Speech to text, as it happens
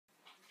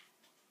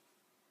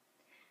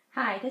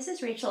Hi, this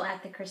is Rachel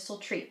at the Crystal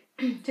Tree.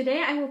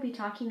 Today I will be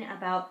talking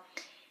about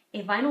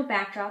a vinyl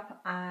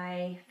backdrop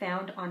I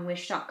found on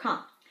wish.com.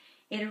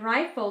 It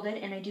arrived folded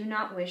and I do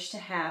not wish to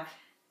have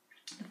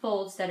the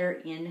folds that are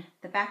in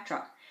the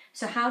backdrop.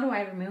 So how do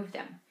I remove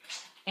them?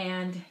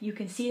 And you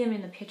can see them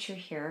in the picture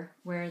here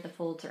where the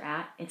folds are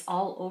at. It's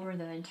all over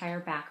the entire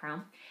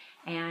background.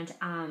 And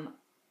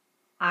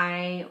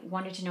I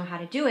wanted to know how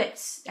to do it,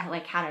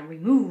 like how to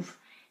remove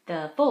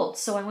the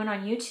folds. So I went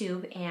on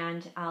YouTube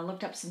and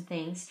looked up some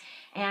things,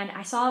 and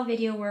I saw a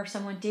video where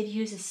someone did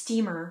use a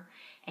steamer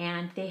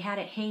and they had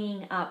it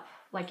hanging up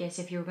like as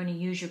if you were going to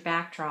use your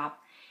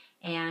backdrop,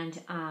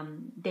 and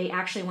they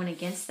actually went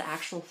against the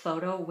actual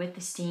photo with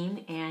the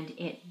steam and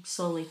it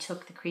slowly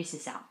took the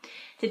creases out.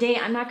 Today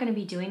I'm not going to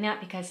be doing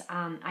that because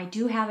I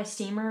do have a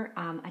steamer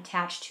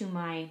attached to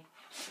my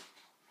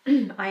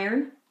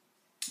iron,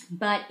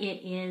 but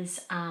it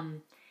is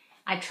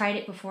I've tried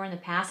it before in the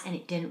past and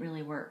it didn't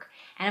really work.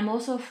 And I'm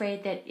also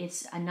afraid that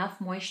it's enough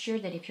moisture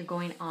that if you're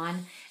going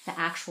on the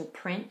actual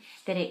print,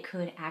 that it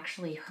could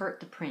actually hurt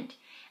the print.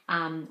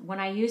 When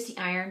I use the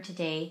iron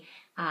today,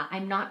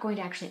 I'm not going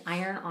to actually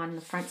iron on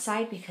the front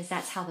side because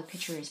that's how the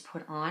picture is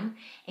put on.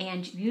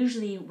 And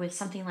usually with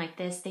something like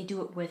this, they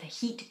do it with a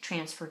heat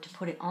transfer to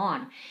put it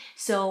on.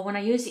 So when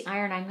I use the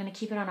iron, I'm going to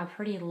keep it on a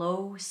pretty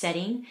low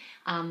setting,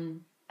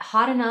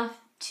 hot enough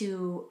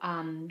to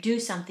do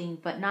something,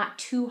 but not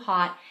too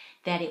hot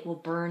that it will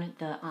burn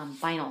the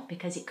vinyl,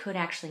 because it could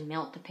actually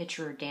melt the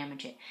picture or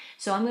damage it.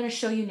 So I'm going to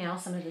show you now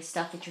some of the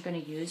stuff that you're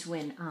going to use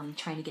when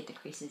trying to get the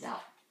creases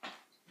out.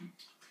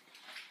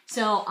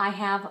 So I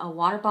have a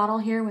water bottle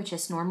here, which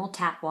is normal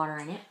tap water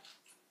in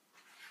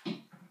it.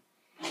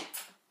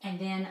 And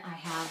then I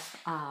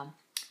have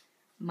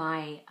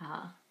my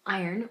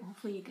iron.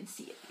 Hopefully you can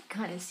see it,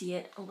 kind of see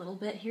it a little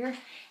bit here,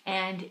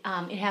 and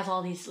it has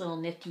all these little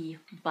nifty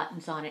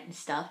buttons on it and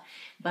stuff,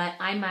 but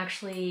I'm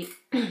actually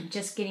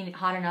just getting it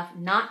hot enough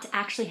not to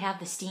actually have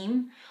the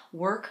steam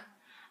work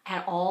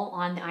at all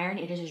on the iron.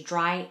 It is a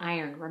dry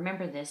iron.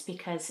 Remember this,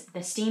 because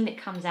the steam that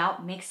comes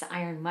out makes the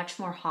iron much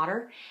more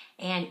hotter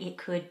and it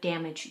could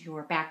damage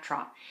your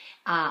backdrop.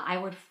 I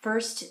would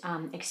first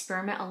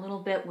experiment a little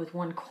bit with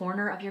one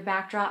corner of your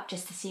backdrop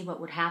just to see what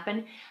would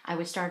happen. I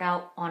would start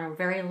out on a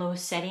very low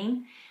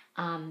setting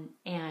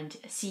and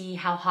see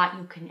how hot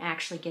you can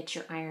actually get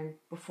your iron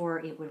before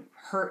it would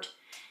hurt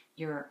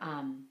your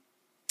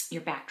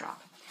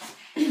backdrop.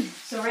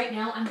 So right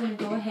now I'm going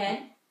to go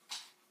ahead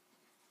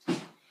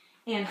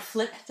and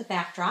flip the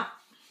backdrop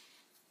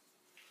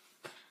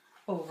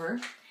over.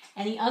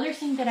 And the other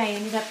thing that I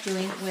ended up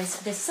doing was,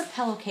 this is a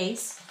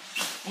pillowcase,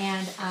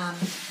 and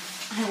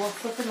I will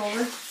flip it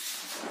over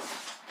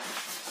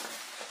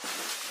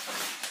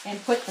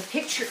and put the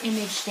picture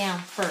image down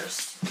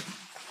first.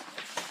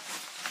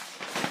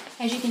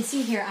 As you can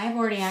see here, I've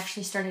already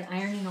actually started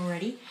ironing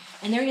already,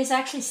 and there is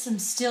actually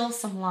still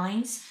some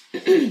lines,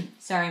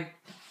 sorry,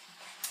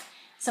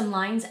 some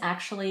lines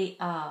actually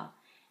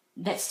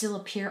that still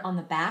appear on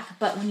the back,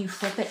 but when you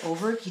flip it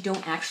over, you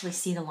don't actually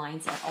see the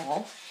lines at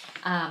all.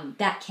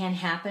 That can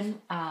happen,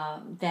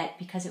 that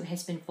because it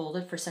has been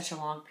folded for such a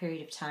long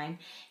period of time,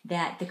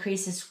 that the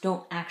creases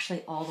don't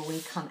actually all the way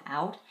come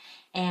out.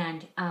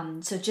 And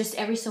so just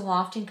every so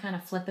often kind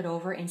of flip it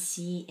over and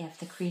see if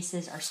the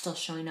creases are still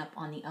showing up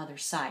on the other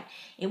side.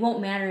 It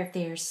won't matter if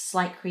there's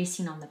slight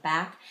creasing on the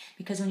back,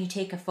 because when you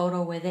take a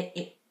photo with it,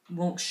 it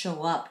won't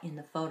show up in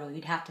the photo.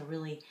 You'd have to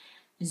really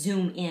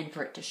zoom in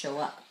for it to show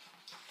up.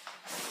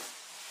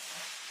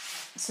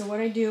 So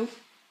what I do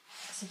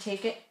is I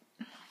take it,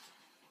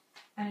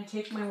 and I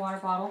take my water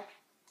bottle,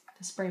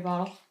 the spray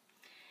bottle,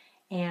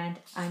 and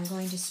I'm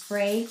going to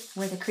spray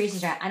where the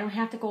creases are at. I don't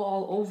have to go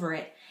all over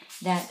it.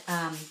 That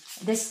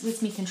this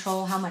lets me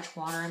control how much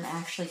water I'm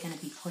actually going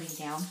to be putting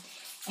down.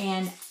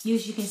 And as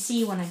you can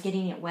see, when I'm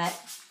getting it wet,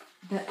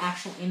 the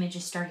actual image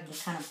is starting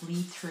to kind of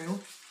bleed through.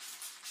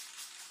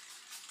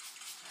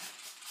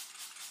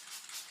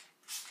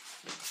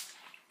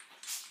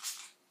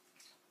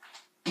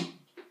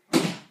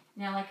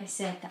 Now, like I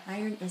said, the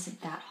iron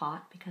isn't that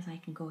hot because I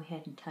can go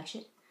ahead and touch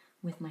it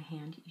with my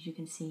hand, as you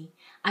can see.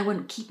 I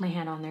wouldn't keep my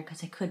hand on there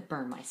because I could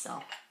burn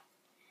myself.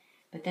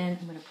 But then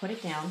I'm going to put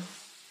it down.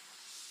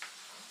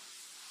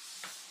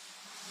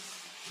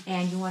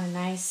 And you want a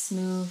nice,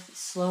 smooth,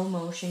 slow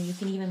motion. You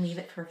can even leave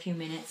it for a few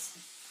minutes.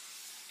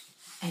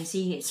 And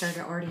see, it started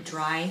to already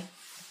dry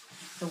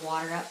the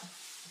water up.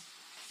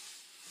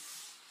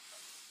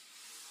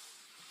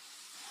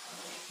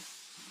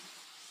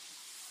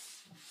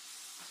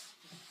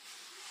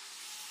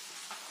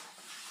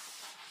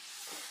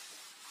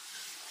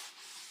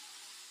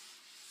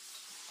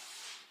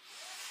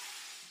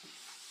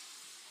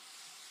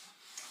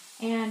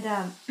 And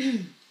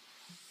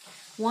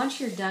once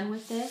you're done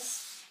with this,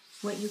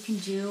 what you can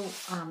do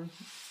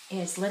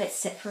is let it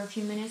sit for a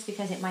few minutes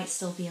because it might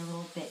still be a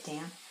little bit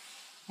damp.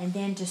 And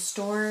then to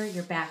store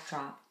your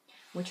backdrop,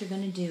 what you're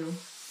going to do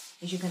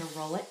is you're going to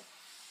roll it.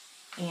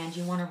 And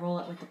you want to roll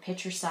it with the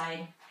picture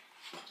side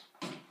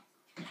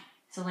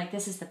So like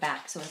this is the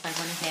back. So if I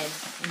went ahead,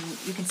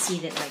 and you can see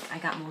that like I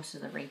got most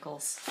of the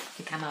wrinkles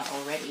to come out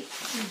already.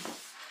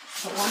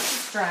 But once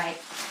it's dry,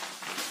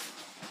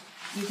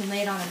 you can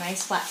lay it on a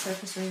nice flat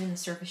surface or even the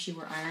surface you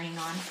were ironing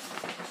on.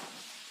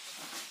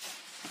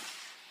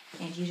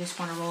 And you just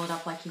want to roll it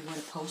up like you would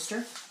a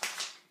poster.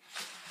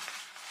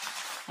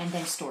 And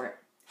then store it.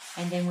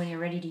 And then when you're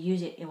ready to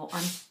use it, it will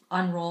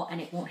unroll and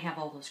it won't have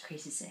all those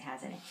creases it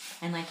has in it.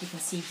 And like you can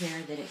see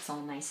here that it's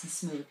all nice and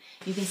smooth.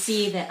 You can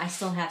see that I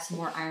still have some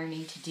more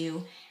ironing to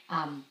do.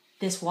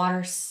 This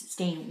water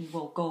stain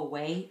will go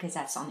away because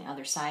that's on the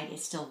other side.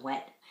 It's still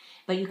wet.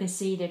 But you can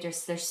see that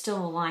there's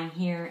still a line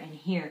here and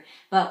here.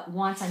 But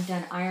once I'm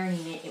done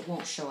ironing it, it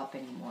won't show up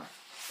anymore.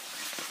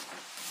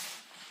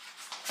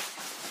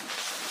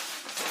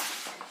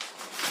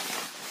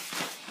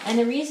 And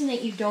the reason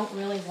that you don't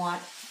really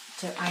want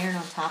to iron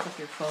on top of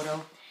your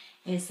photo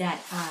is that,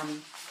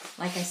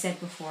 like I said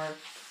before,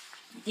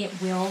 it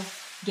will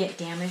get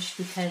damaged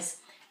because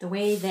the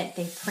way that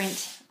they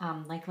print,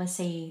 like let's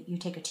say you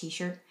take a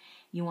t-shirt,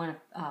 you want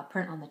to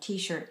print on the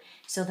t-shirt,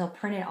 so they'll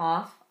print it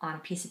off on a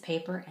piece of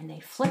paper and they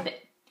flip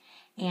it.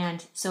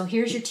 And so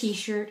here's your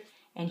t-shirt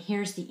and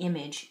here's the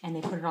image and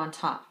they put it on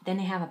top. Then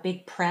they have a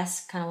big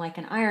press, kind of like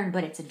an iron,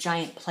 but it's a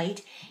giant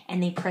plate,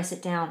 and they press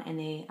it down and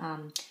they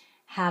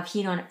have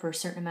heat on it for a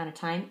certain amount of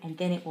time, and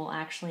then it will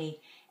actually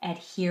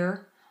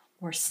adhere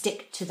or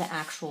stick to the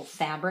actual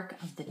fabric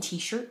of the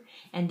t-shirt,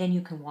 and then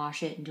you can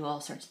wash it and do all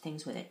sorts of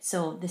things with it.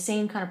 So the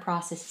same kind of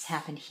process has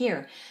happened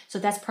here. So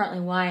that's partly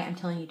why I'm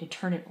telling you to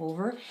turn it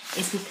over,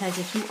 is because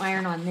if you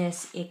iron on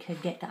this, it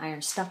could get the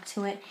iron stuck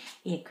to it,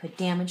 it could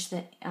damage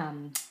the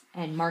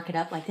and mark it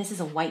up. Like this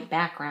is a white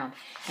background.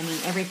 I mean,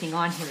 everything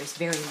on here is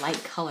very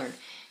light colored.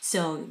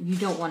 So you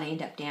don't want to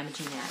end up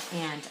damaging that.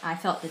 And I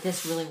felt that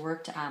this really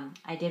worked.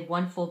 I did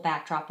one full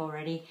backdrop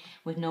already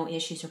with no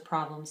issues or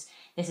problems.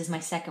 This is my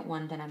second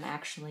one that I'm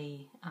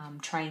actually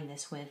trying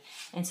this with.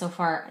 And so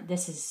far,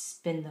 this has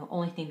been the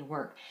only thing to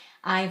work.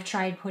 I've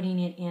tried putting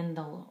it in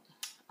the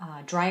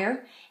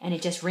dryer, and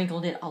it just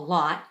wrinkled it a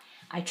lot.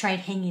 I tried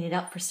hanging it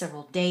up for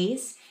several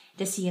days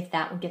to see if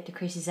that would get the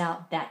creases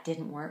out. That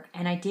didn't work.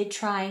 And I did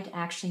try to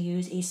actually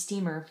use a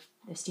steamer,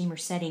 the steamer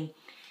setting,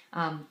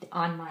 on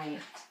my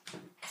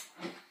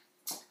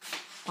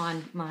I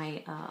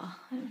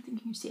don't think you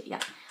can see it, yeah,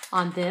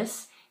 on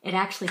this. It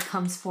actually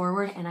comes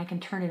forward and I can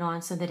turn it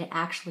on so that it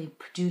actually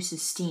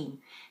produces steam.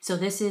 So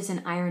this is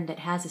an iron that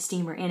has a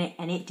steamer in it,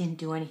 and it didn't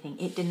do anything.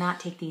 It did not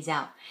take these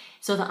out.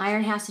 So the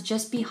iron has to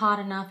just be hot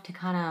enough to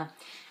kind of,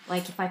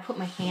 like if I put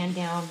my hand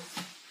down,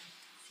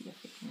 see if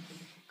I can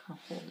kind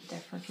of hold it there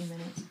for a few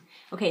minutes.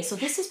 Okay, so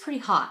this is pretty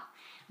hot,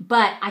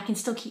 but I can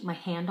still keep my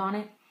hand on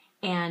it,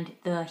 and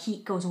the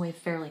heat goes away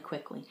fairly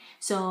quickly.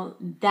 So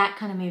that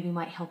kind of maybe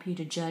might help you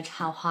to judge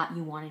how hot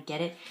you want to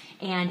get it.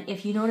 And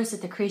if you notice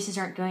that the creases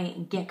aren't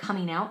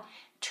coming out,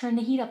 turn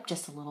the heat up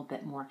just a little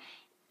bit more.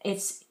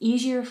 It's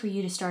easier for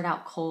you to start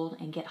out cold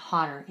and get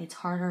hotter. It's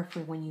harder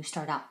for when you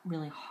start out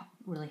really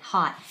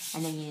hot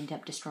and then you end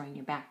up destroying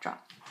your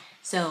backdrop.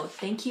 So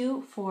thank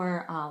you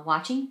for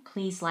watching.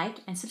 Please like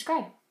and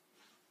subscribe.